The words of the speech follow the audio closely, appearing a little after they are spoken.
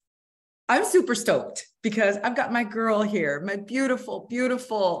I'm super stoked because I've got my girl here, my beautiful,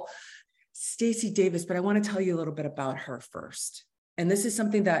 beautiful Stacey Davis, but I want to tell you a little bit about her first. And this is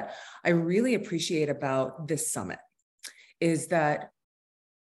something that I really appreciate about this summit is that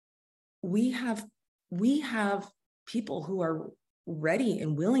we have people who are ready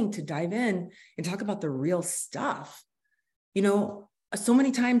and willing to dive in and talk about the real stuff. You know, so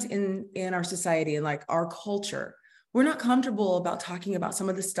many times in our society and like our culture, we're not comfortable about talking about some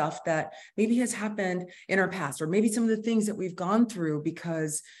of the stuff that maybe has happened in our past, or maybe some of the things that we've gone through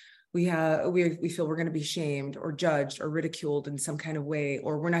because we feel we're going to be shamed or judged or ridiculed in some kind of way,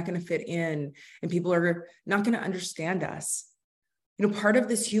 or we're not going to fit in and people are not going to understand us. You know, part of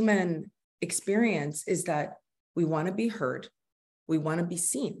this human experience is that we want to be heard, we want to be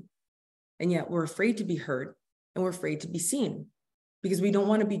seen, and yet we're afraid to be heard and we're afraid to be seen because we don't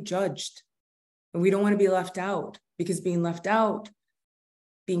want to be judged and we don't want to be left out, because being left out,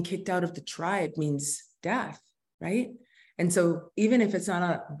 being kicked out of the tribe means death, right? And so even if it's not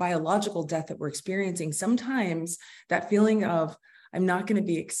a biological death that we're experiencing, sometimes that feeling of I'm not going to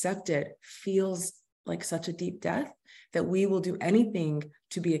be accepted feels like such a deep death that we will do anything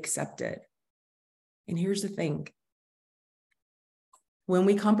to be accepted. And here's the thing. When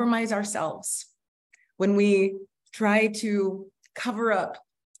we compromise ourselves, when we try to cover up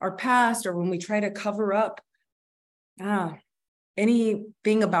our past, or when we try to cover up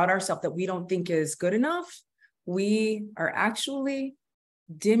anything about ourselves that we don't think is good enough, we are actually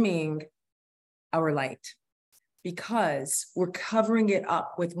dimming our light because we're covering it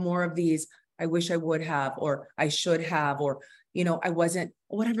up with more of these, I wish I would have, or I should have, or, you know, I wasn't,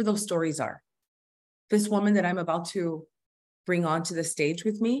 whatever those stories are. This woman that I'm about to bring onto the stage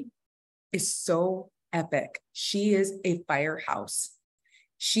with me is so epic. She is a firehouse.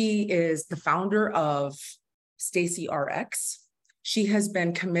 She is the founder of Stacey RX. She has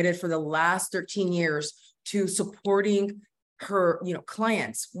been committed for the last 13 years to supporting her, you know,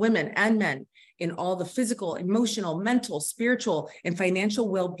 clients, women and men, in all the physical, emotional, mental, spiritual, and financial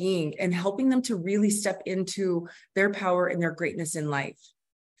well-being, and helping them to really step into their power and their greatness in life.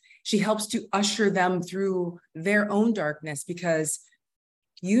 She helps to usher them through their own darkness because,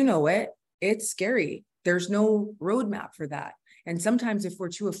 you know, it's scary. There's no roadmap for that. And sometimes if we're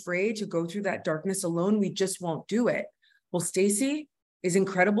too afraid to go through that darkness alone, we just won't do it. Well, Stacey is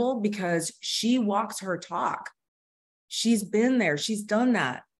incredible because she walks her talk. She's been there, she's done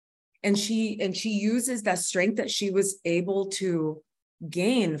that. And she uses that strength that she was able to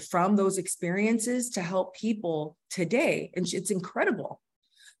gain from those experiences to help people today. And it's incredible.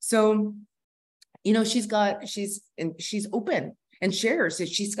 So, you know, she's open and shares that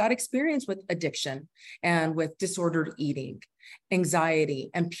she's got experience with addiction and with disordered eating, anxiety,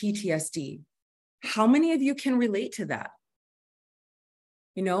 and PTSD. How many of you can relate to that?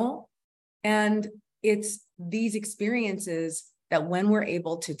 You know, and it's these experiences that when we're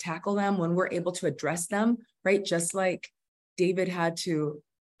able to tackle them, when we're able to address them, right? Just like David had to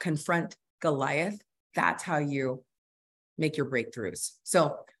confront Goliath, that's how you make your breakthroughs.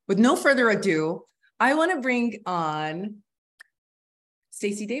 So with no further ado, I want to bring on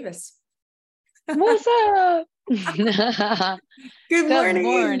Stacey Davis. What's up? Good Good morning.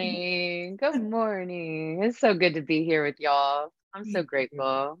 morning. Good morning. It's so good to be here with y'all. I'm so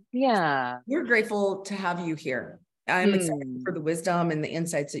grateful. Yeah. We're grateful to have you here. I'm excited for the wisdom and the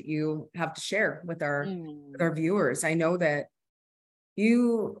insights that you have to share with our viewers. I know that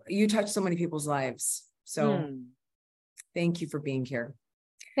you touch so many people's lives. So thank you for being here.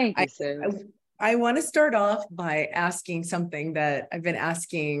 Thank you, sis. I want to start off by asking something that I've been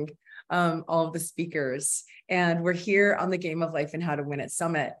asking all of the speakers, and we're here on the Game of Life and How to Win It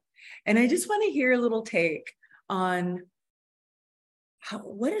Summit. And I just want to hear a little take on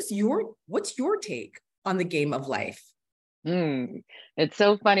what's your take on the game of life? It's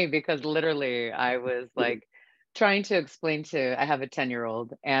so funny because literally I was like trying to explain I have a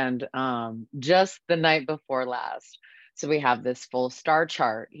 10-year-old, and just the night before last. So we have this full star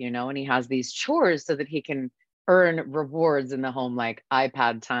chart, you know, and he has these chores so that he can earn rewards in the home, like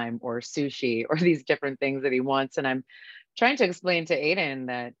iPad time or sushi or these different things that he wants. And I'm trying to explain to Aiden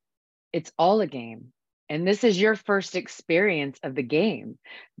that it's all a game. And this is your first experience of the game.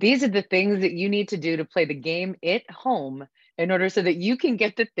 These are the things that you need to do to play the game at home in order so that you can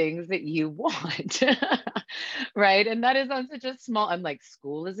get the things that you want. Right. And that is on such a small, I'm like,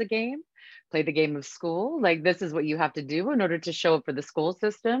 school is a game. Play the game of school. Like, this is what you have to do in order to show up for the school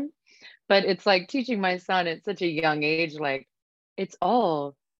system. But it's like teaching my son at such a young age, like, it's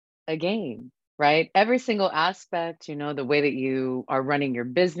all a game, right? Every single aspect, you know, the way that you are running your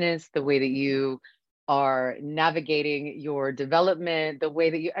business, the way that you are navigating your development, the way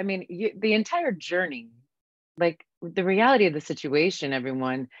that the entire journey, like the reality of the situation,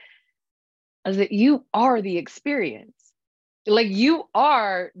 everyone, is that you are the experience. Like you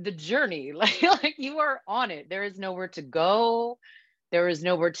are the journey, like you are on it. There is nowhere to go. There is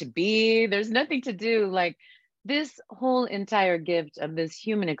nowhere to be. There's nothing to do. Like this whole entire gift of this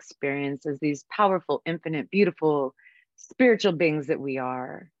human experience is these powerful, infinite, beautiful, spiritual beings that we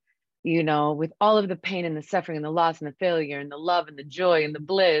are, with all of the pain and the suffering and the loss and the failure and the love and the joy and the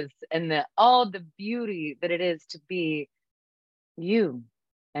bliss and all the beauty that it is to be you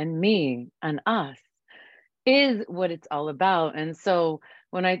and me and us is what it's all about. And so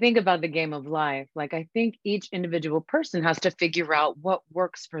when I think about the game of life, like I think each individual person has to figure out what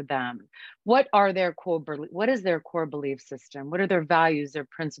works for them. What is their core belief system? What are their values, their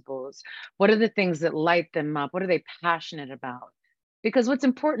principles? What are the things that light them up? What are they passionate about? Because what's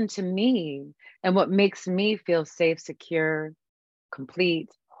important to me and what makes me feel safe, secure, complete,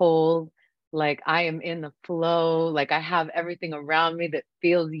 whole, like I am in the flow, like I have everything around me that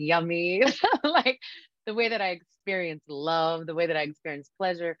feels yummy, like the way that I experience love, the way that I experience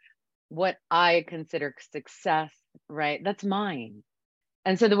pleasure, what I consider success, right? That's mine.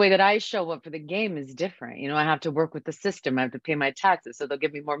 And so the way that I show up for the game is different. I have to work with the system. I have to pay my taxes so they'll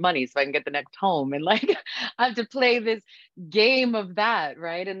give me more money so I can get the next home. And like I have to play this game of that,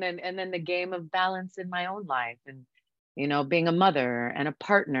 right? And then the game of balance in my own life and being a mother and a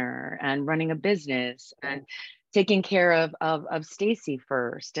partner and running a business and taking care of Stacey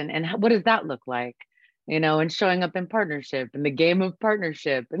first. And what does that look like? And showing up in partnership and the game of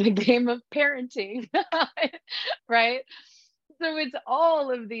partnership and the game of parenting, right? So it's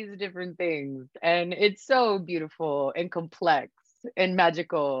all of these different things. And it's so beautiful and complex and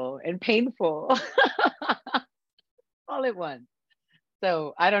magical and painful all at once.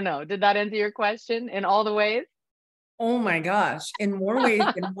 So I don't know. Did that answer your question in all the ways? Oh my gosh, in more ways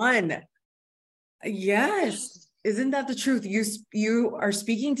than one. Yes. Isn't that the truth? You are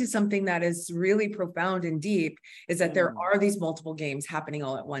speaking to something that is really profound and deep, is that there are these multiple games happening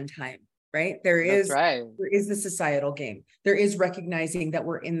all at one time, right? That's right. There is the societal game. There is recognizing that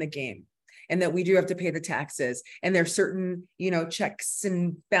we're in the game and that we do have to pay the taxes. And there's certain, checks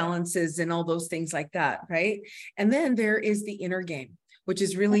and balances and all those things like that, right? And then there is the inner game, which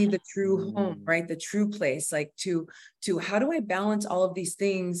is really the true home, right? The true place, like to how do I balance all of these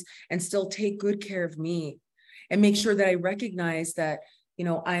things and still take good care of me and make sure that I recognize that,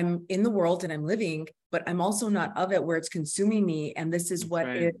 I'm in the world and I'm living, but I'm also not of it where it's consuming me. And this is what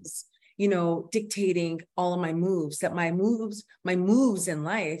is, dictating all of my moves, that my moves in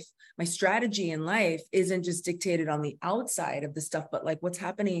life, my strategy in life isn't just dictated on the outside of the stuff, but like what's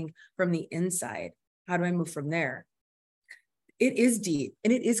happening from the inside. How do I move from there? It is deep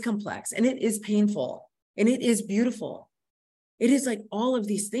and it is complex and it is painful and it is beautiful. It is like all of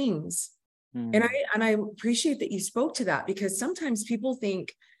these things. And I appreciate that you spoke to that, because sometimes people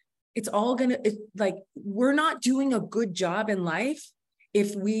think it's all like we're not doing a good job in life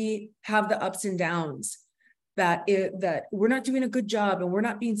if we have the ups and downs, that we're not doing a good job and we're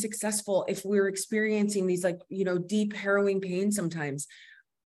not being successful if we're experiencing these like, deep harrowing pain sometimes.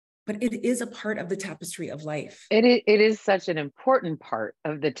 But it is a part of the tapestry of life. It is such an important part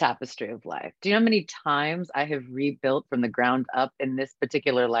of the tapestry of life. Do you know how many times I have rebuilt from the ground up in this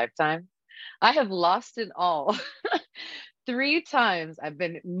particular lifetime? I have lost it all. 3 times I've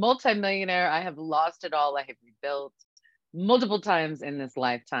been multimillionaire. I have lost it all. I have rebuilt multiple times in this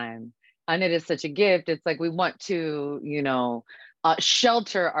lifetime. And it is such a gift. It's like we want to,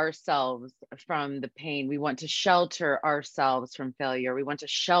 shelter ourselves from the pain. We want to shelter ourselves from failure. We want to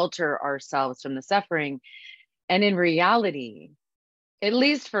shelter ourselves from the suffering. And in reality, at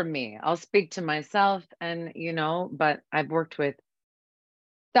least for me, I'll speak to myself and, but I've worked with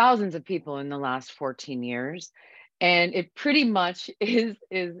thousands of people in the last 14 years. And it pretty much is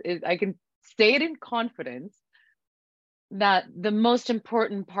I can say it in confidence that the most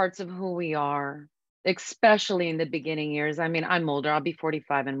important parts of who we are, especially in the beginning years. I mean, I'm older, I'll be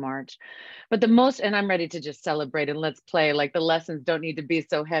 45 in March, but and I'm ready to just celebrate and let's play. Like the lessons don't need to be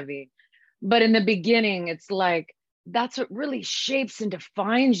so heavy. But in the beginning, it's like, that's what really shapes and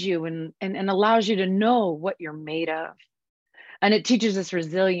defines you and allows you to know what you're made of. And it teaches us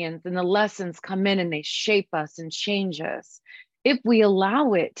resilience, and the lessons come in and they shape us and change us. If we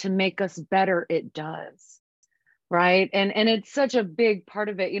allow it to make us better, it does. Right. And it's such a big part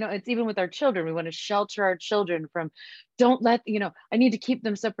of it. It's even with our children. We want to shelter our children from, don't let, I need to keep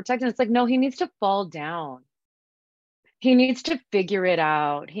them so protected. It's like, no, he needs to fall down. He needs to figure it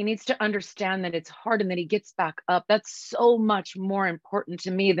out. He needs to understand that it's hard and that he gets back up. That's so much more important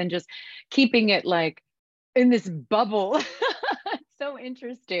to me than just keeping it like in this bubble. It's so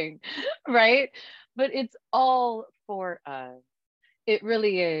interesting, right? But it's all for us. It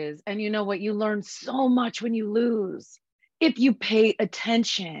really is. And you know what? You learn so much when you lose. If you pay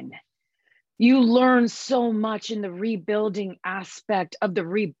attention, you learn so much in the rebuilding aspect of the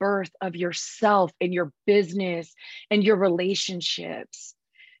rebirth of yourself and your business and your relationships.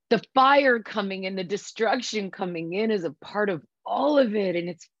 The fire coming in, the destruction coming in is a part of all of it.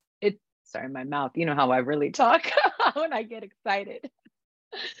 And sorry, my mouth, you know how I really talk when I get excited,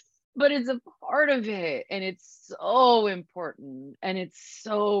 but it's a part of it. And it's so important and it's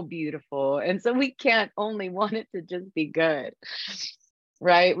so beautiful. And so we can't only want it to just be good.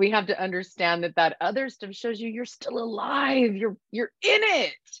 Right? We have to understand that that other stuff shows you you're still alive. You're in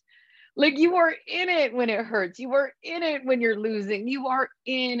it. Like you are in it when it hurts. You are in it when you're losing. You are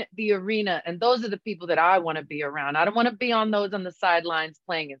in the arena. And those are the people that I want to be around. I don't want to be on those on the sidelines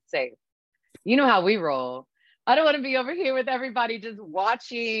playing it safe. You know how we roll. I don't want to be over here with everybody just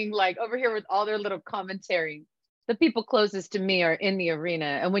watching, like over here with all their little commentary. The people closest to me are in the arena.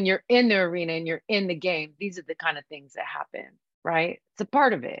 And when you're in the arena and you're in the game, these are the kind of things that happen, right? It's a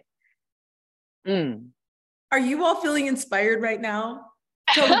part of it. Mm. Are you all feeling inspired right now?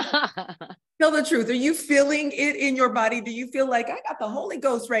 Tell the truth. Are you feeling it in your body? Do you feel like I got the Holy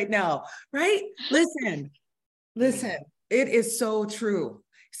Ghost right now? Right? Listen, it is so true.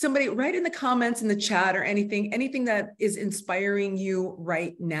 Somebody write in the comments in the chat or anything that is inspiring you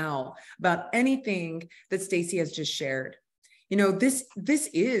right now about anything that Stacey has just shared. You know, it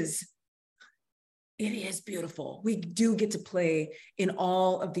is beautiful. We do get to play in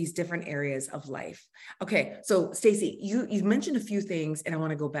all of these different areas of life. Okay, so Stacey, you mentioned a few things, and I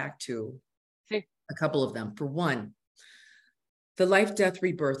want to go back to a couple of them. For one, the life, death,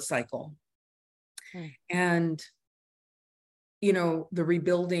 rebirth cycle. And, you know, the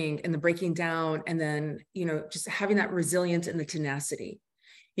rebuilding and the breaking down, and then, you know, just having that resilience and the tenacity.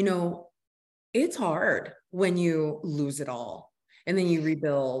 You know, it's hard when you lose it all and then you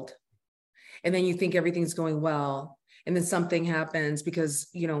rebuild. And then you think everything's going well, and then something happens because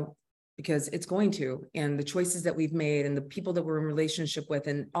it's going to, and the choices that we've made and the people that we're in relationship with,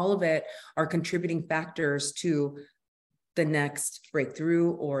 and all of it are contributing factors to the next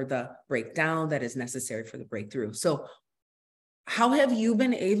breakthrough or the breakdown that is necessary for the breakthrough. So how have you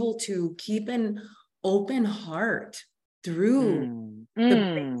been able to keep an open heart through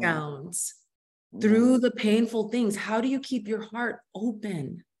the breakdowns, through the painful things? How do you keep your heart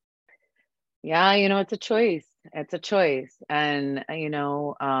open? Yeah, you know, it's a choice. It's a choice. And, you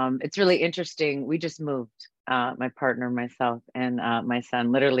know, it's really interesting. We just moved, my partner, myself, and my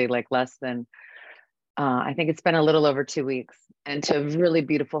son, literally like less than, I think it's been a little over 2 weeks, into a really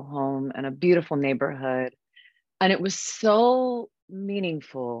beautiful home and a beautiful neighborhood. And it was so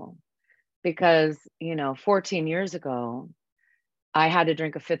meaningful because, you know, 14 years ago, I had to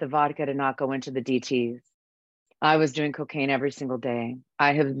drink a fifth of vodka to not go into the DTs. I was doing cocaine every single day.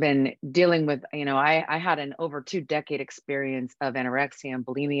 I have been dealing with, you know, I had an over 2 decade experience of anorexia and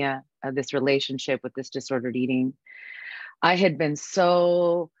bulimia, this relationship with this disordered eating. I had been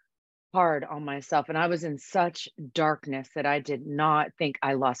so hard on myself, and I was in such darkness that I did not think.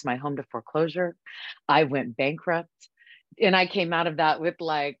 I lost my home to foreclosure. I went bankrupt, and I came out of that with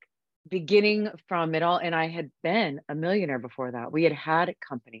like beginning from it all. And I had been a millionaire before that. We had had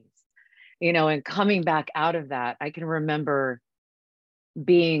companies, you know, and coming back out of that, I can remember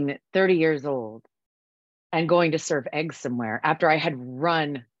being 30 years old and going to serve eggs somewhere after I had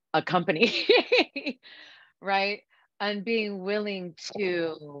run a company, right? And being willing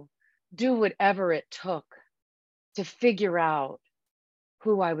to do whatever it took to figure out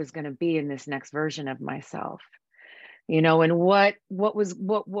who I was going to be in this next version of myself, you know, and what was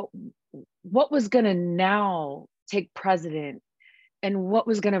going to now take precedent, and what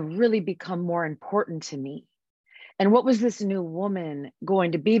was going to really become more important to me. And what was this new woman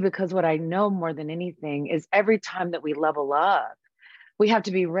going to be? Because what I know more than anything is every time that we level up, we have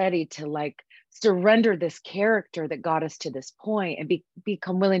to be ready to like surrender this character that got us to this point and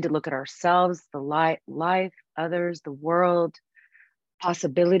become willing to look at ourselves, the life, others, the world,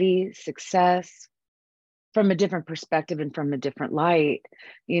 possibility, success from a different perspective and from a different light,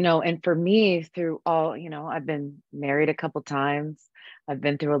 you know. And for me, through all, you know, I've been married a couple times. I've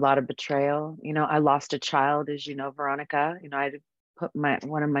been through a lot of betrayal. You know, I lost a child, as you know, Veronica. You know, I had to put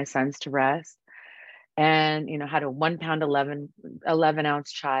one of my sons to rest, and, you know, had a 1 pound, 11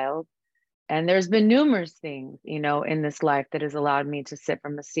 ounce child. And there's been numerous things, you know, in this life that has allowed me to sit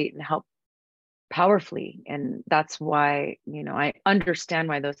from a seat and help powerfully. And that's why, I understand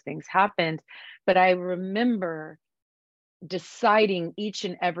why those things happened. But I remember deciding each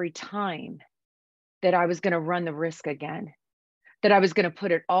and every time that I was going to run the risk again, that I was going to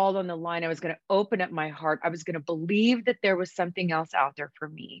put it all on the line. I was going to open up my heart. I was going to believe that there was something else out there for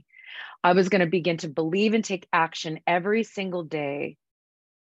me. I was going to begin to believe and take action every single day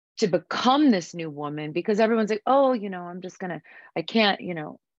to become this new woman, because everyone's like, oh, I can't,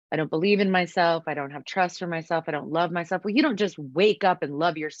 I don't believe in myself. I don't have trust for myself. I don't love myself. Well, you don't just wake up and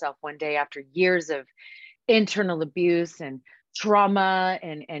love yourself one day after years of internal abuse and trauma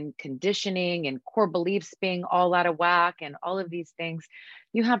and conditioning and core beliefs being all out of whack and all of these things.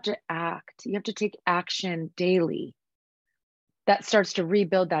 You have to act. You have to take action daily. That starts to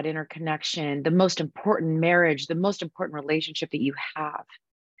rebuild that inner connection, the most important marriage, the most important relationship that you have.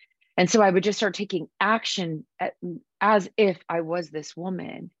 And so I would just start taking action as if I was this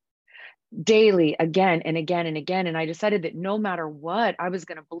woman daily, again and again and again. And I decided that no matter what, I was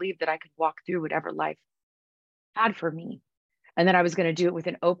going to believe that I could walk through whatever life had for me. And that I was going to do it with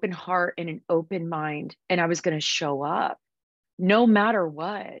an open heart and an open mind. And I was going to show up no matter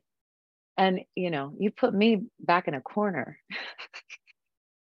what. And, you put me back in a corner.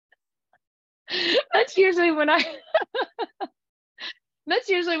 That's usually when I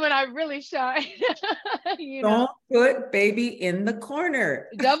really shine. Don't put baby in the corner.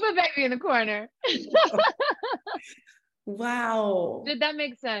 Don't put baby in the corner. Wow. Did that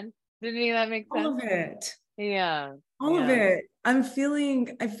make sense? Did any of that make sense? All of it. Yeah. All of it. I feel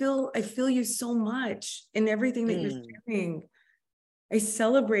you so much in everything that you're sharing. I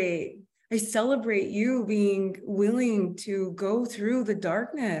celebrate you being willing to go through the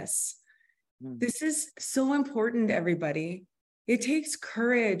darkness. This is so important, everybody. It takes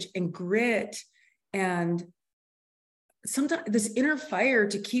courage and grit and sometimes this inner fire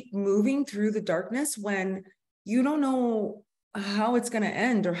to keep moving through the darkness when you don't know how it's going to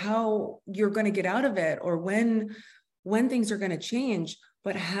end or how you're going to get out of it or when things are going to change.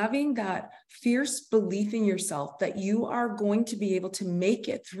 But having that fierce belief in yourself that you are going to be able to make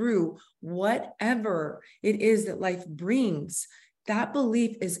it through whatever it is that life brings, that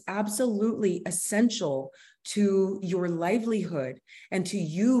belief is absolutely essential to your livelihood and to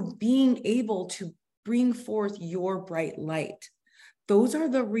you being able to bring forth your bright light. Those are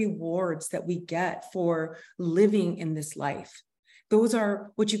the rewards that we get for living in this life. Those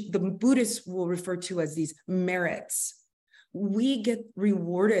are what the Buddhists will refer to as these merits. We get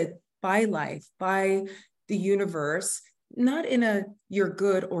rewarded by life, by the universe, not in a you're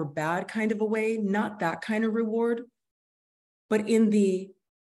good or bad kind of a way, not that kind of reward, but in the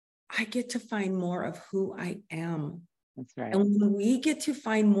I get to find more of who I am. That's right. And when we get to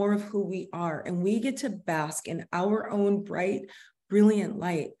find more of who we are and we get to bask in our own bright, brilliant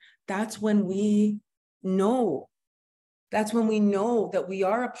light, that's when we know that we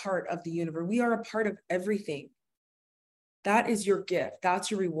are a part of the universe. We are a part of everything. That is your gift. That's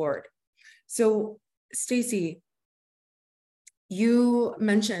your reward. So, Stacey, you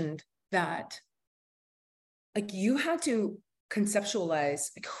mentioned that you had to conceptualize,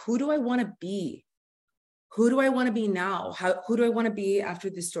 who do I want to be? Who do I want to be now? Who do I want to be after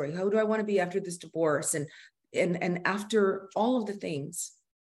this story? How do I want to be after this divorce? And after all of the things.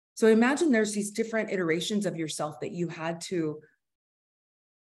 So I imagine there's these different iterations of yourself that you had to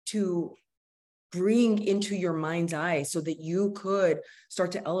bring into your mind's eye so that you could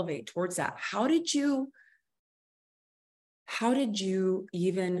start to elevate towards that. How did you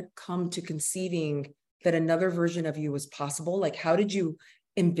even come to conceiving that another version of you was possible? How did you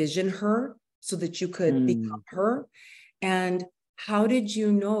envision her so that you could become her? And how did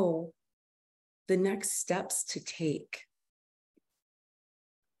you know the next steps to take?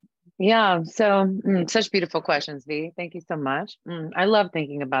 Yeah. So such beautiful questions, V. Thank you so much. I love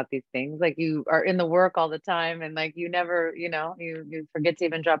thinking about these things. You are in the work all the time and you never, you forget to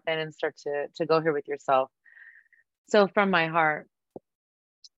even drop in and start to go here with yourself. So from my heart,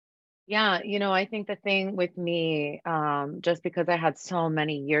 yeah, I think the thing with me, just because I had so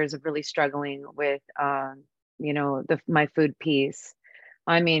many years of really struggling with, my food piece.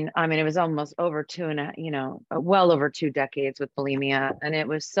 I mean, it was almost over well over 2 decades with bulimia, and it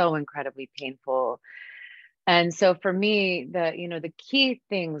was so incredibly painful. And so for me, the key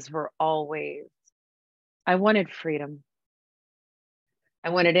things were always, I wanted freedom.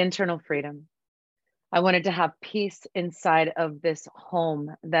 I wanted internal freedom. I wanted to have peace inside of this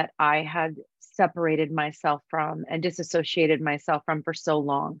home that I had separated myself from and disassociated myself from for so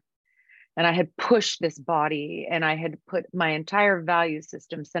long. And I had pushed this body and I had put my entire value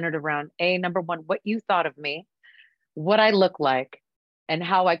system centered around number one, what you thought of me, what I look like, and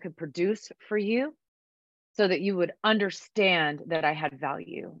how I could produce for you so that you would understand that I had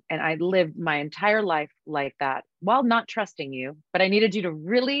value. And I lived my entire life like that while not trusting you, but I needed you to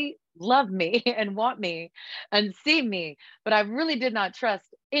really love me and want me and see me. But I really did not trust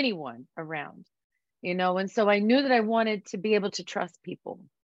anyone around, you know? And so I knew that I wanted to be able to trust people.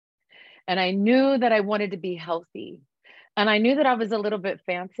 And I knew that I wanted to be healthy. And I knew that I was a little bit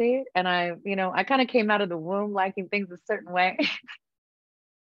fancy. And I kind of came out of the womb liking things a certain way.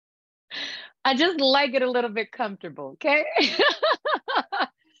 I just like it a little bit comfortable. Okay.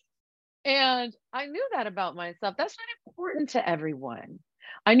 And I knew that about myself. That's not important to everyone.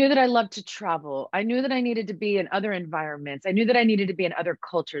 I knew that I loved to travel. I knew that I needed to be in other environments. I knew that I needed to be in other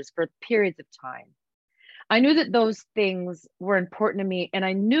cultures for periods of time. I knew that those things were important to me. And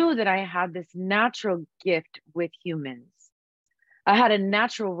I knew that I had this natural gift with humans. I had a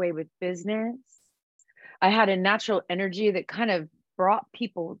natural way with business. I had a natural energy that kind of brought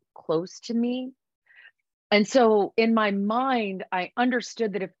people close to me. And so in my mind, I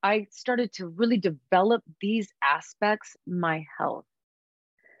understood that if I started to really develop these aspects, my health,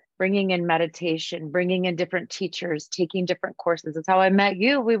 bringing in meditation, bringing in different teachers, taking different courses. That's how I met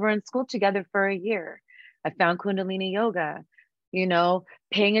you. We were in school together for a year. I found Kundalini yoga,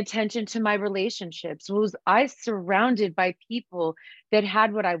 paying attention to my relationships. Was I surrounded by people that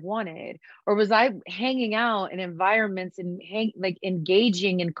had what I wanted? Or was I hanging out in environments and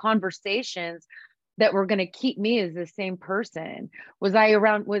engaging in conversations that were going to keep me as the same person? Was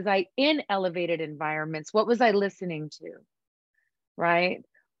I in elevated environments? What was I listening to? Right?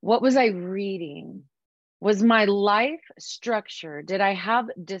 What was I reading? Was my life structured? Did I have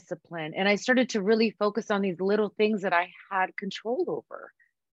discipline? And I started to really focus on these little things that I had control over,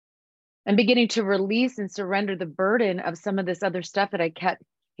 and beginning to release and surrender the burden of some of this other stuff that I kept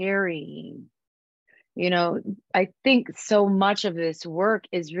carrying. I think so much of this work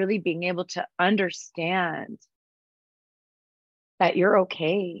is really being able to understand that you're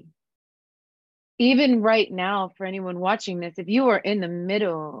okay. Even right now, for anyone watching this, if you are in the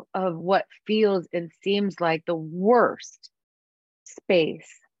middle of what feels and seems like the worst space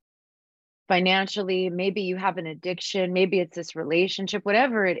financially, maybe you have an addiction, maybe it's this relationship,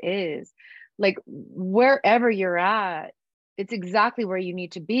 whatever it is, like wherever you're at, it's exactly where you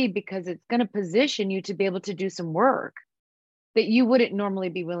need to be, because it's going to position you to be able to do some work that you wouldn't normally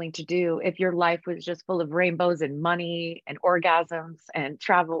be willing to do if your life was just full of rainbows and money and orgasms and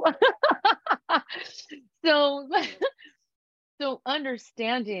travel. So, so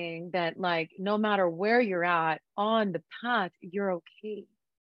understanding that, like, no matter where you're at on the path, you're okay.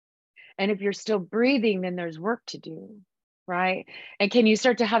 And if you're still breathing, then there's work to do, right? And can you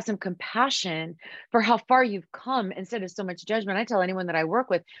start to have some compassion for how far you've come instead of so much judgment? I tell anyone that I work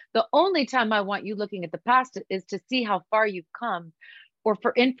with, the only time I want you looking at the past is to see how far you've come, or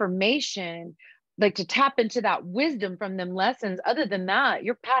for information, like to tap into that wisdom from them lessons. Other than that,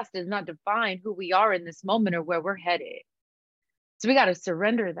 your past does not define who we are in this moment or where we're headed. So we got to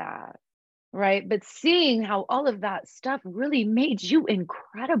surrender that, right? But seeing how all of that stuff really made you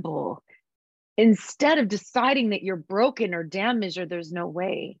incredible, instead of deciding that you're broken or damaged or there's no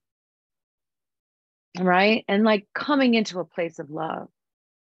way, right? And like coming into a place of love.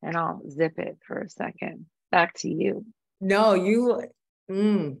 And I'll zip it for a second. Back to you. No,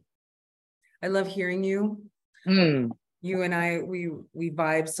 I love hearing you. You and I, we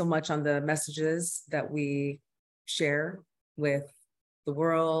vibe so much on the messages that we share with the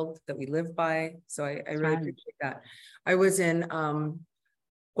world that we live by. So I really appreciate that. I was in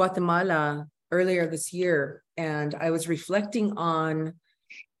Guatemala earlier this year, and I was reflecting on,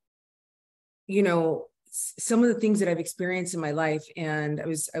 some of the things that I've experienced in my life. And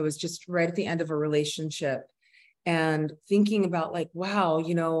I was just right at the end of a relationship and thinking about, like, wow,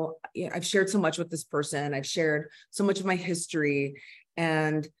 I've shared so much with this person. I've shared so much of my history.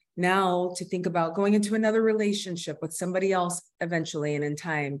 And now to think about going into another relationship with somebody else eventually and in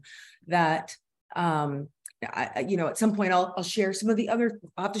time, that, at some point I'll share some of the other,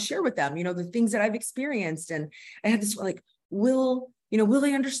 I'll have to share with them, the things that I've experienced. And I had this, like, will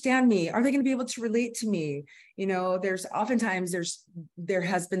they understand me? Are they going to be able to relate to me? There's oftentimes there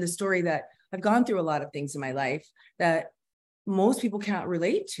has been the story that I've gone through a lot of things in my life that most people can't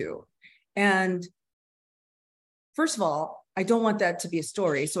relate to. And first of all, I don't want that to be a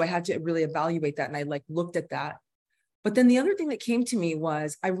story. So I had to really evaluate that. And I looked at that. But then the other thing that came to me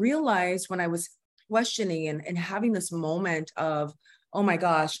was, I realized when I was questioning and having this moment of, oh my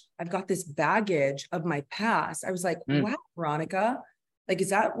gosh, I've got this baggage of my past. I was like, wow, Veronica, like,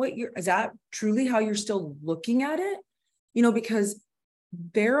 is that truly how you're still looking at it? Because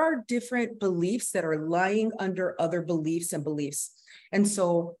there are different beliefs that are lying under other beliefs and beliefs. And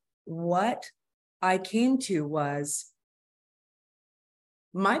so what I came to was,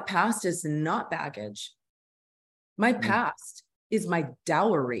 my past is not baggage. My past is my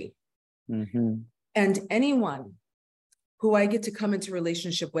dowry. Mm-hmm. And anyone who I get to come into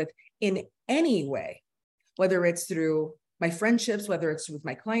relationship with in any way, whether it's through my friendships, whether it's with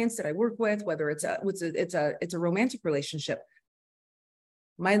my clients that I work with, whether it's a romantic relationship,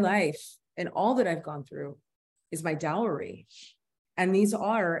 my life and all that I've gone through is my dowry. And these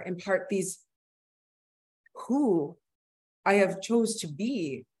are in part these who I have chose to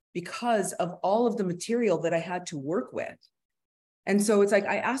be because of all of the material that I had to work with. And so it's like,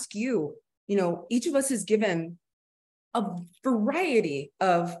 I ask you, each of us is given a variety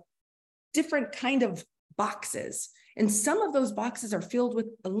of different kind of boxes. And some of those boxes are filled with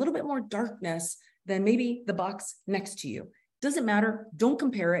a little bit more darkness than maybe the box next to you. Doesn't matter. Don't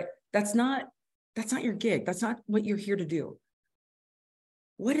compare it. That's not your gig. That's not what you're here to do.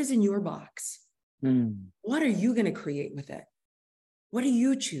 What is in your box? What are you going to create with it? What do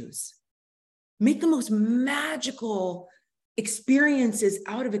you choose? Make the most magical experiences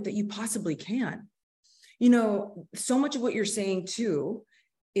out of it that you possibly can. So much of what you're saying too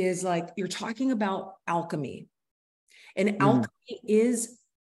is like, you're talking about alchemy. And alchemy is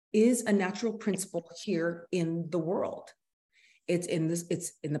a natural principle here in the world. It's in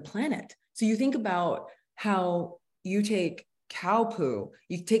the planet. So you think about how you take cow poo,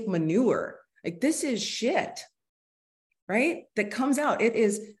 you take manure, like this is shit, right? That comes out. It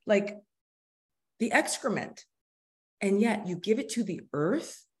is like the excrement. And yet you give it to the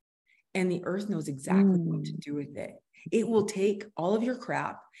earth, and the earth knows exactly what to do with it. It will take all of your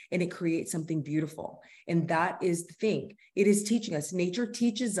crap and it creates something beautiful. And that is the thing. It is teaching us. Nature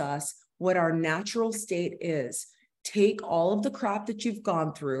teaches us what our natural state is. Take all of the crap that you've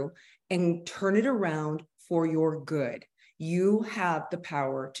gone through and turn it around for your good. You have the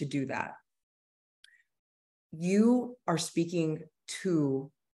power to do that. You are speaking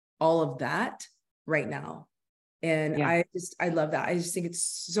to all of that right now. And yeah. I love that. I just think it's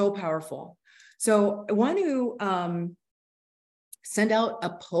so powerful. So I want to send out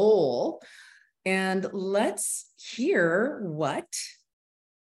a poll, and let's hear what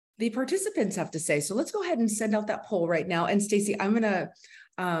the participants have to say. So let's go ahead and send out that poll right now. And Stacey,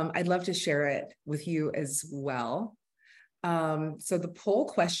 I'd love to share it with you as well. So the poll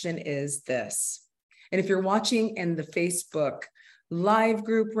question is this, and if you're watching in the Facebook live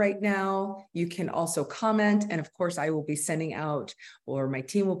group right now, you can also comment. And of course, I will be sending out, or my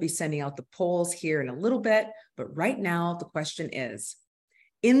team will be sending out the polls here in a little bit. But right now, the question is,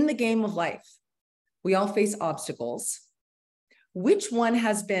 in the game of life, we all face obstacles. Which one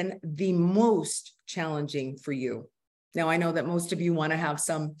has been the most challenging for you? Now, I know that most of you want to have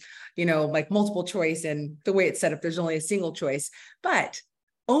some, like multiple choice, and the way it's set up, there's only a single choice. But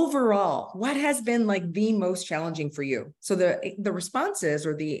overall, what has been like the most challenging for you? So the responses,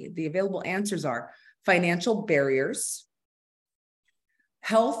 or the available answers, are financial barriers,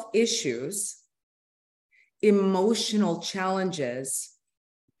 health issues, emotional challenges,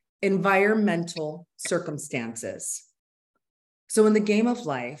 environmental circumstances. So in the game of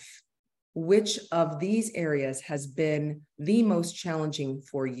life, which of these areas has been the most challenging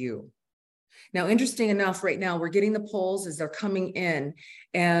for you? Now, interesting enough, right now, we're getting the polls as they're coming in,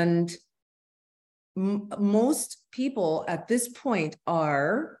 and most people at this point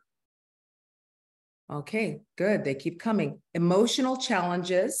are, okay, good, they keep coming. Emotional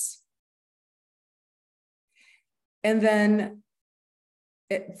challenges, and then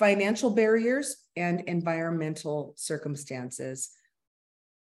financial barriers and environmental circumstances.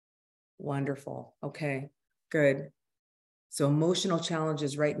 Wonderful. Okay, good. So emotional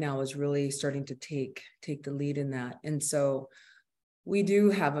challenges right now is really starting to take the lead in that. And so we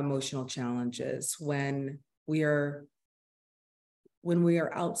do have emotional challenges when we are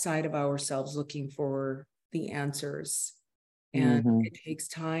outside of ourselves looking for the answers. And it takes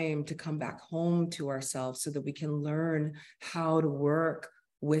time to come back home to ourselves so that we can learn how to work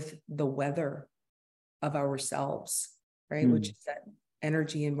with the weather of ourselves, right? Which is that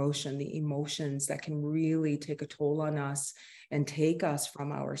energy and motion, the emotions that can really take a toll on us and take us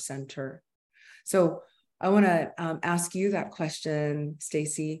from our center. So I want to ask you that question,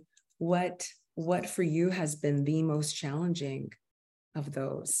 Stacey. What for you has been the most challenging of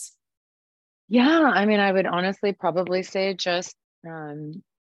those? Yeah, I mean, I would honestly probably say just,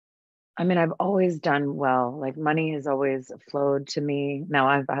 I've always done well. Like money has always flowed to me. Now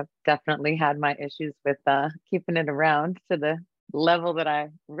I've definitely had my issues with keeping it around to the level that I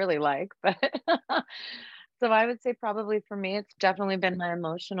really like, but so I would say probably for me, it's definitely been my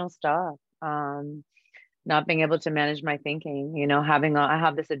emotional stuff. not being able to manage my thinking, you know, I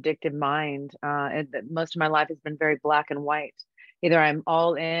have this addictive mind. Most of my life has been very black and white. Either I'm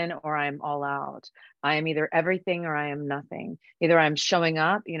all in or I'm all out. I am either everything or I am nothing. Either I'm showing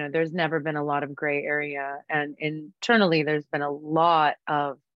up, you know, there's never been a lot of gray area. And internally, there's been a lot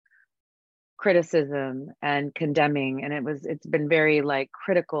of criticism and condemning. And it's been very like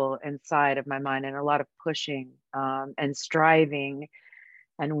critical inside of my mind, and a lot of pushing and striving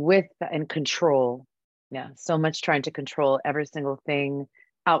and control. Yeah, so much trying to control every single thing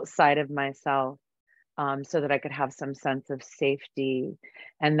outside of myself, so that I could have some sense of safety.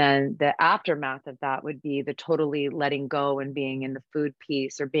 And then the aftermath of that would be the totally letting go and being in the food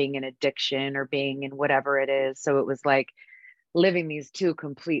piece, or being in addiction, or being in whatever it is. So it was like living these two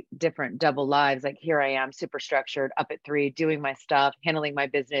complete different double lives. Like, here I am, super structured, up at 3, doing my stuff, handling my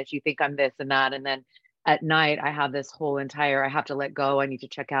business. You think I'm this and that. And then at night, I have this whole entire, I have to let go. I need to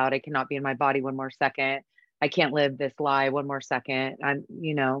check out. I cannot be in my body one more second. I can't live this lie one more second.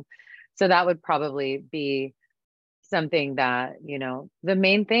 So that would probably be something that, the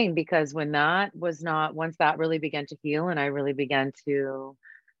main thing, because once that really began to heal, and I really began to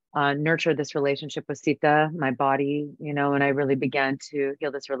nurture this relationship with Sita, my body, and I really began to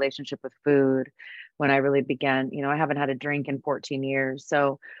heal this relationship with food. When I really began, I haven't had a drink in 14 years.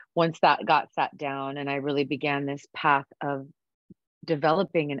 So once that got sat down, and I really began this path of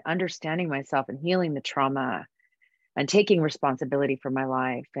developing and understanding myself and healing the trauma and taking responsibility for my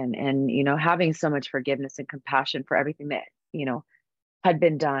life, and having so much forgiveness and compassion for everything that, had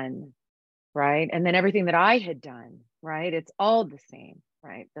been done, right? And then everything that I had done, right? It's all the same,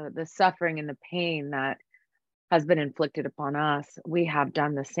 right? The suffering and the pain that has been inflicted upon us, we have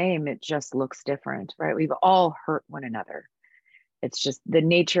done the same. It just looks different, right? We've all hurt one another. It's just the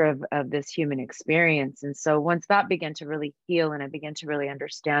nature of this human experience. And so once that began to really heal, and I began to really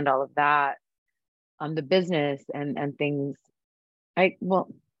understand all of that, the business and things, I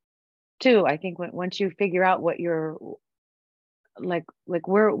think once you figure out what you're like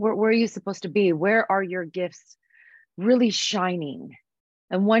where are you supposed to be? Where are your gifts really shining?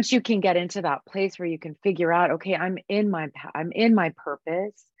 And once you can get into that place where you can figure out, okay, I'm in my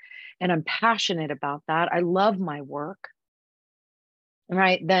purpose, and I'm passionate about that. I love my work,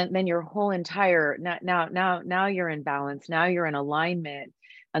 right? Then your whole entire, now you're in balance. Now you're in alignment.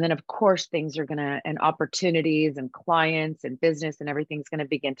 And then of course things are and opportunities and clients and business and everything's going to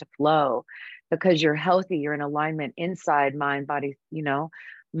begin to flow, because you're healthy, you're in alignment inside, mind, body,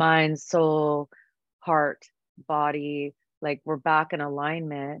 mind, soul, heart, body, like we're back in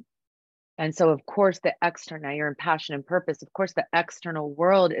alignment. And so of course now you're in passion and purpose. Of course, the external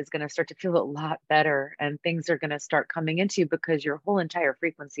world is going to start to feel a lot better, and things are going to start coming into you, because your whole entire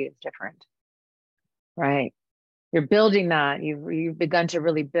frequency is different, right? You're building that. You've begun to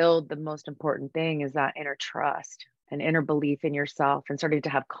really build. The most important thing is that inner trust and inner belief in yourself, and starting to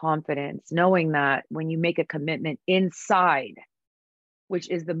have confidence, knowing that when you make a commitment inside, which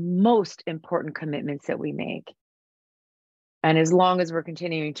is the most important commitments that we make, and as long as we're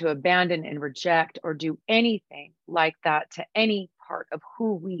continuing to abandon and reject or do anything like that to any part of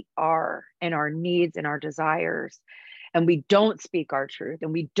who we are and our needs and our desires, and we don't speak our truth,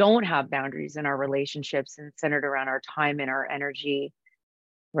 and we don't have boundaries in our relationships and centered around our time and our energy,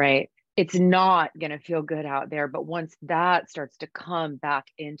 right? It's not going to feel good out there. But once that starts to come back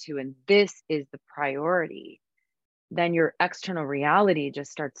into, and this is the priority, then your external reality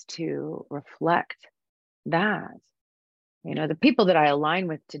just starts to reflect that. The people that I align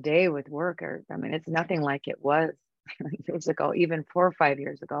with today with work it's nothing like it was years ago, even 4 or 5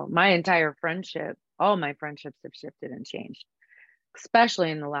 years ago. My entire friendship, all my friendships have shifted and changed, especially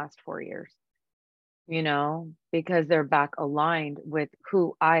in the last 4 years, because they're back aligned with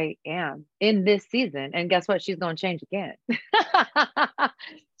who I am in this season. And guess what? She's going to change again.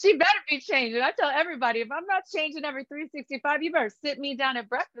 She better be changing. I tell everybody, if I'm not changing every 365, you better sit me down at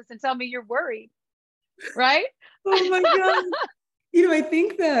breakfast and tell me you're worried. Right? Oh my God. I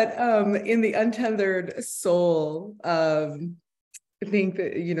think that in The Untethered Soul, I think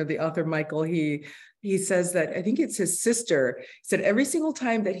that, the author Michael, he says that, I think it's his sister, he said every single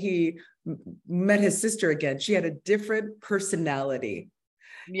time that he met his sister again, she had a different personality.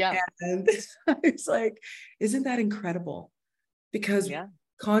 Yeah. And it's like, isn't that incredible? Because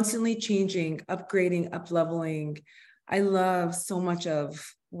constantly changing, upgrading, up-leveling. I love so much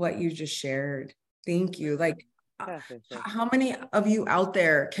of what you just shared. Thank you. Like, how many of you out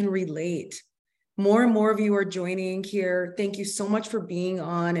there can relate More and more of you are joining here. Thank you so much for being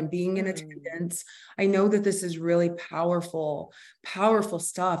on and being in attendance. I know that this is really powerful, powerful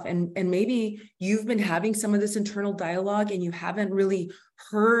stuff. And maybe you've been having some of this internal dialogue and you haven't really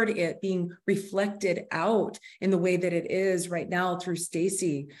heard it being reflected out in the way that it is right now through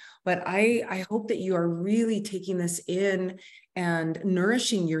Stacey. But I hope that you are really taking this in and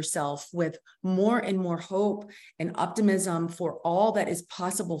nourishing yourself with more and more hope and optimism for all that is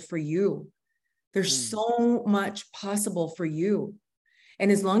possible for you. There's so much possible for you. And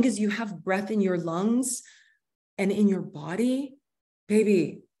as long as you have breath in your lungs and in your body,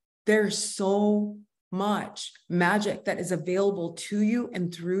 baby, there's so much magic that is available to you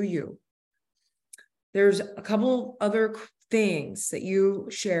and through you. There's a couple other things that you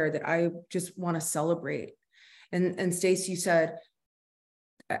share that I just want to celebrate. And Stacey, you said,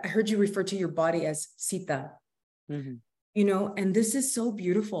 I heard you refer to your body as Sita, you know, and this is so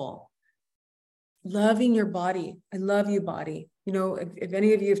beautiful. Loving your body. I love you, body. You know, if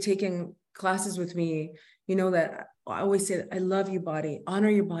any of you have taken classes with me, you know that I always say, I love you, body.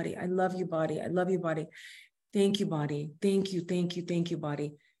 Honor your body. I love you, body. I love you, body. Thank you, body. Thank you, thank you, thank you,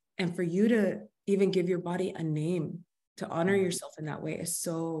 body. And for you to even give your body a name, to honor yourself in that way is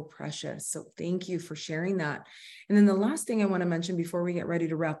so precious. So thank you for sharing that. And then the last thing I want to mention before we get ready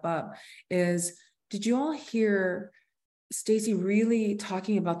to wrap up is, did you all hear Stacey really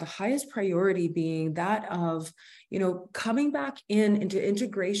talking about the highest priority being that of, you know, coming back into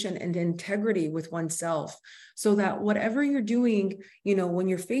integration and integrity with oneself, so that whatever you're doing, you know, when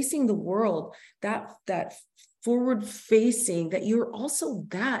you're facing the world, that forward facing, that you're also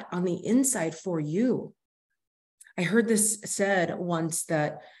that on the inside for you. I heard this said once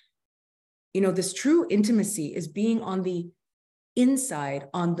that, you know, this true intimacy is being on the inside,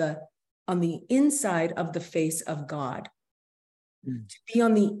 on the inside of the face of God. To be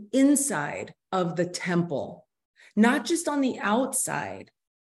on the inside of the temple, not just on the outside,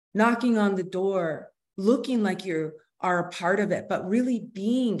 knocking on the door, looking like you are a part of it, but really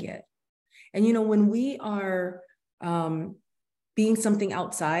being it. And, you know, when we are being something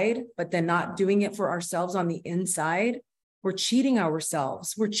outside, but then not doing it for ourselves on the inside, we're cheating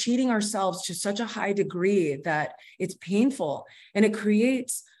ourselves. We're cheating ourselves to such a high degree that it's painful, and it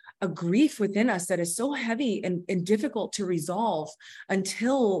creates a grief within us that is so heavy and difficult to resolve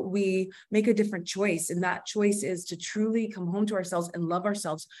until we make a different choice. And that choice is to truly come home to ourselves and love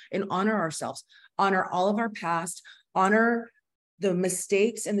ourselves and honor ourselves, honor all of our past, honor the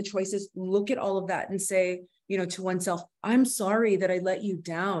mistakes and the choices, look at all of that and say, you know, to oneself, I'm sorry that I let you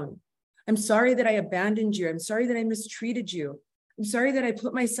down. I'm sorry that I abandoned you. I'm sorry that I mistreated you. I'm sorry that I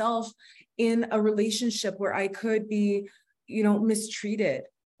put myself in a relationship where I could be, you know, mistreated,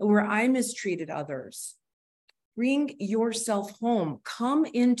 where I mistreated others. Bring yourself home. Come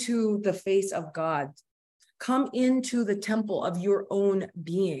into the face of God. Come into the temple of your own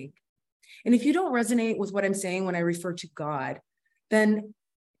being. And if you don't resonate with what I'm saying when I refer to God, then,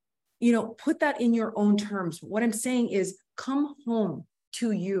 you know, put that in your own terms. What I'm saying is come home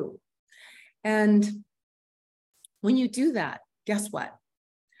to you. And when you do that, guess what?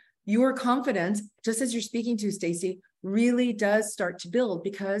 Your confidence, just as you're speaking to, Stacey, really does start to build,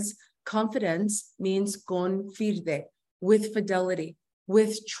 because confidence means confide, with fidelity,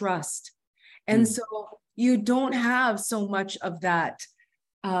 with trust. And so you don't have so much of that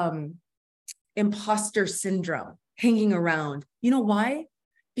imposter syndrome hanging around. You know why?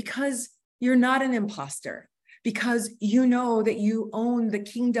 Because you're not an imposter. Because you know that you own the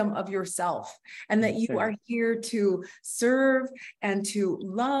kingdom of yourself, and that you are here to serve and to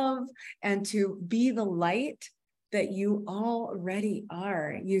love and to be the light that you already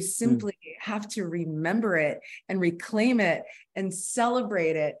are. You simply have to remember it and reclaim it and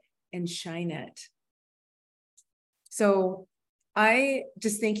celebrate it and shine it. So I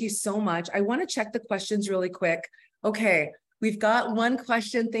just thank you so much. I want to check the questions really quick. Okay, we've got one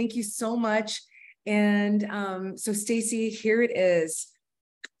question. Thank you so much. And so Stacey, here it is.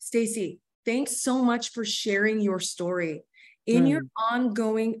 Stacey, thanks so much for sharing your story. In your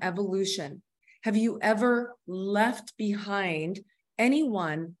ongoing evolution, have you ever left behind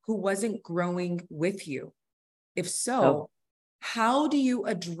anyone who wasn't growing with you? If so, how do you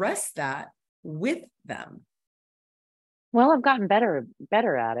address that with them? Well, I've gotten better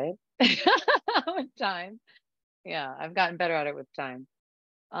at it with time. Yeah, I've gotten better at it with time.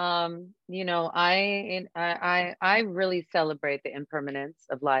 You know, I really celebrate the impermanence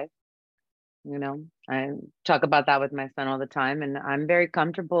of life. You know, I talk about that with my son all the time, and I'm very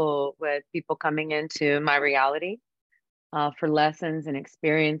comfortable with people coming into my reality for lessons and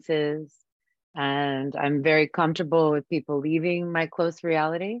experiences. And I'm very comfortable with people leaving my close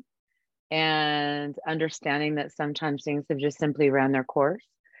reality. and understanding that sometimes things have just simply ran their course.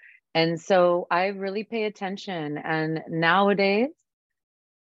 And so I really pay attention. And nowadays,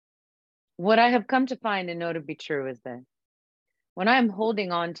 what I have come to find and know to be true is that when I'm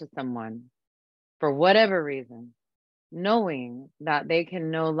holding on to someone for whatever reason, knowing that they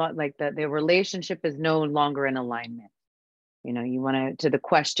can like that their relationship is no longer in alignment. You know, you want to the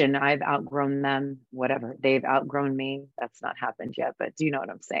question, I've outgrown them, whatever, they've outgrown me. That's not happened yet, but do you know what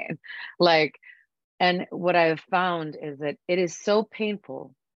I'm saying? Like, and what I have found is that it is so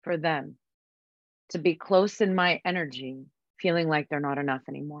painful for them to be close in my energy, feeling like they're not enough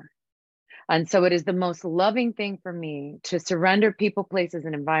anymore. And so it is the most loving thing for me to surrender people, places,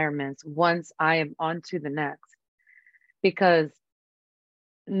 and environments once I am on to the next, because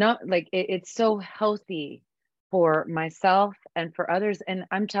not like it's so healthy for myself and for others. And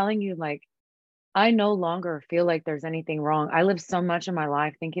I'm telling you, like, I no longer feel like there's anything wrong. I lived so much of my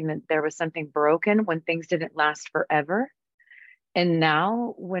life thinking that there was something broken when things didn't last forever. And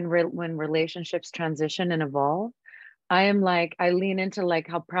now when relationships transition and evolve, I am like, I lean into like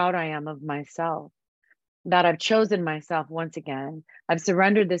how proud I am of myself, that I've chosen myself once again. I've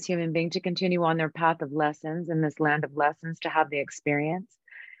surrendered this human being to continue on their path of lessons in this land of lessons, to have the experience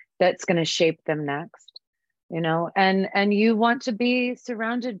that's going to shape them next, you know. And you want to be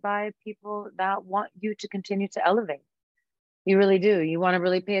surrounded by people that want you to continue to elevate. You really do. You want to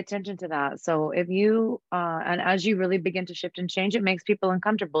really pay attention to that. So if you and as you really begin to shift and change, it makes people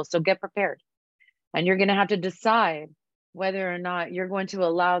uncomfortable. So get prepared. And you're going to have to decide whether or not you're going to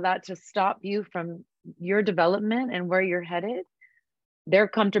allow that to stop you from your development and where you're headed. Their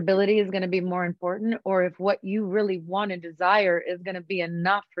comfortability is going to be more important, or if what you really want and desire is going to be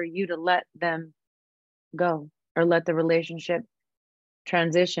enough for you to let them go or let the relationship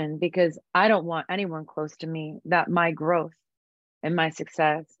transition. Because I don't want anyone close to me that my growth and my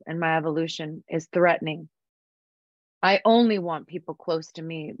success and my evolution is threatening. I only want people close to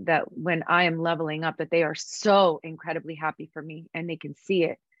me that when I am leveling up, that they are so incredibly happy for me and they can see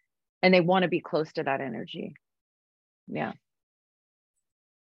it and they want to be close to that energy. Yeah.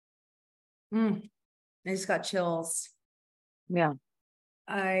 I just got chills. Yeah.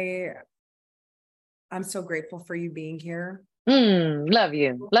 I'm so grateful for you being here. Love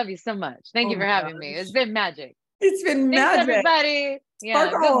you. Love you so much. Thank you for having me. It's been magic. It's been Thanks, magic. everybody. Yeah.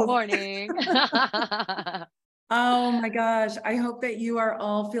 Sparkles. Good morning. Oh my gosh. I hope that you are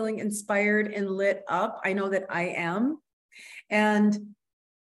all feeling inspired and lit up. I know that I am. And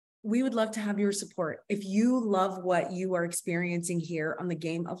we would love to have your support. If you love what you are experiencing here on the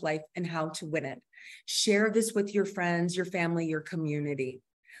Game of Life and How to Win It, share this with your friends, your family, your community.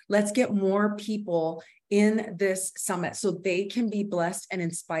 Let's get more people in this summit so they can be blessed and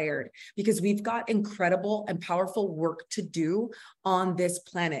inspired, because we've got incredible and powerful work to do on this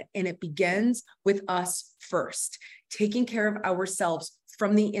planet. And it begins with us first, taking care of ourselves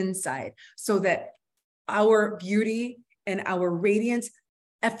from the inside so that our beauty and our radiance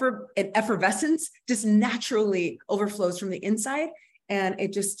and effervescence just naturally overflows from the inside, and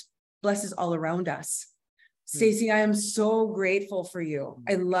it just blesses all around us. Stacey, I am so grateful for you.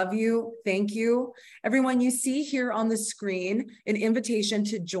 I love you. Thank you. Everyone, you see here on the screen an invitation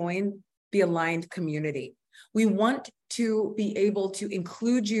to join the aligned community. We want to be able to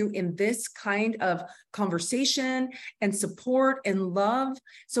include you in this kind of conversation and support and love.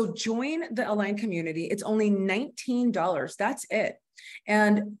 So join the aligned community. It's only $19. That's it.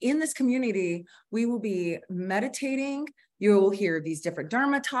 And in this community, we will be meditating. You'll hear these different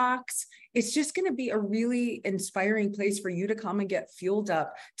Dharma talks. It's just going to be a really inspiring place for you to come and get fueled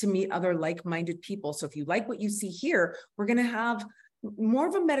up to meet other like-minded people. So if you like what you see here, we're going to have more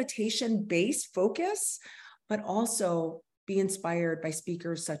of a meditation-based focus, but also be inspired by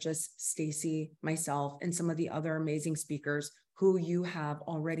speakers such as Stacey, myself, and some of the other amazing speakers who you have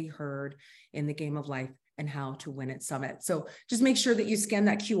already heard in the Game of Life and How to Win It Summit. So just make sure that you scan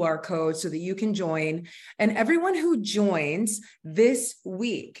that QR code so that you can join. And everyone who joins this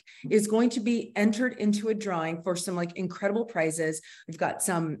week is going to be entered into a drawing for some like incredible prizes. We've got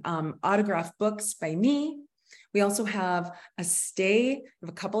some autographed books by me. We also have a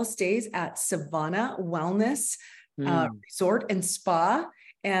couple of stays at Savannah Wellness Resort and Spa.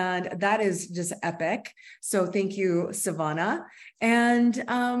 And that is just epic. So thank you, Savannah.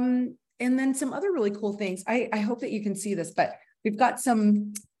 And then some other really cool things. I hope that you can see this, but we've got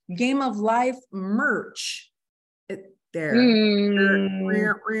some Game of Life merch. There. You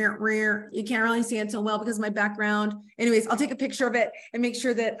can't really see it so well because of my background. Anyways, I'll take a picture of it and make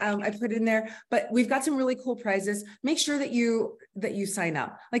sure that I put it in there. But we've got some really cool prizes. Make sure that you sign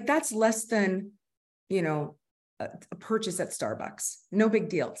up. Like that's less than, a purchase at Starbucks. No big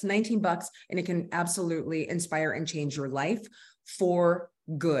deal. It's $19 and it can absolutely inspire and change your life for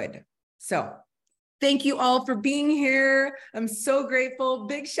good. So thank you all for being here. I'm so grateful.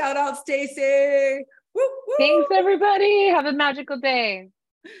 Big shout out, Stacey. Woo, woo. Thanks, everybody. Have a magical day.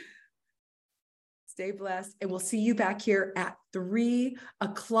 Stay blessed. And we'll see you back here at 3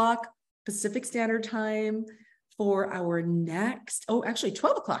 o'clock Pacific Standard Time for our next, actually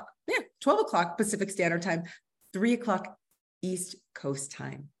 12 o'clock. Yeah, 12 o'clock Pacific Standard Time, 3 o'clock East Coast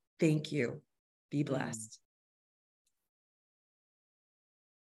time. Thank you. Be blessed.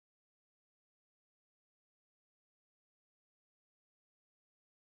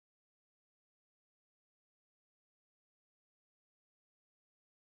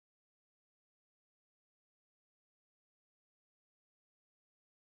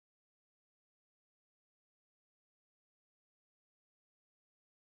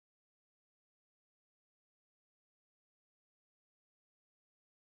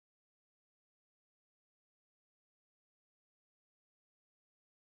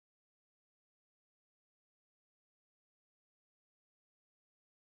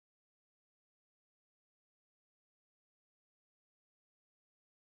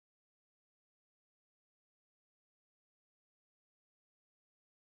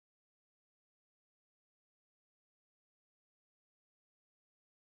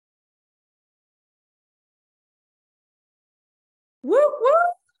 Woo,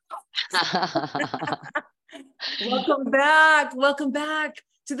 woo. Welcome back. Welcome back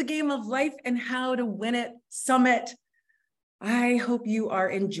to the Game of Life and How to Win It Summit. I hope you are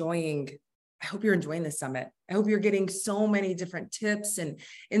enjoying. I hope you're enjoying the summit. I hope you're getting so many different tips and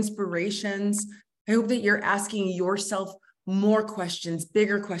inspirations. I hope that you're asking yourself more questions,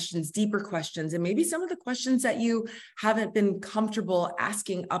 bigger questions, deeper questions, and maybe some of the questions that you haven't been comfortable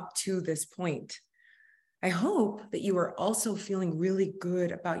asking up to this point. I hope that you are also feeling really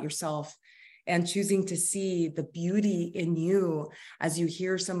good about yourself and choosing to see the beauty in you as you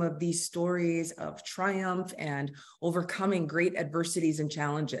hear some of these stories of triumph and overcoming great adversities and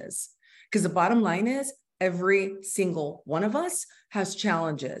challenges. Because the bottom line is, every single one of us has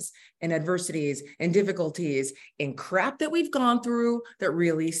challenges and adversities and difficulties and crap that we've gone through that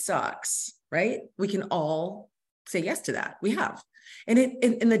really sucks, right? We can all say yes to that. We have. And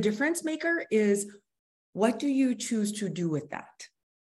the difference maker is, what do you choose to do with that?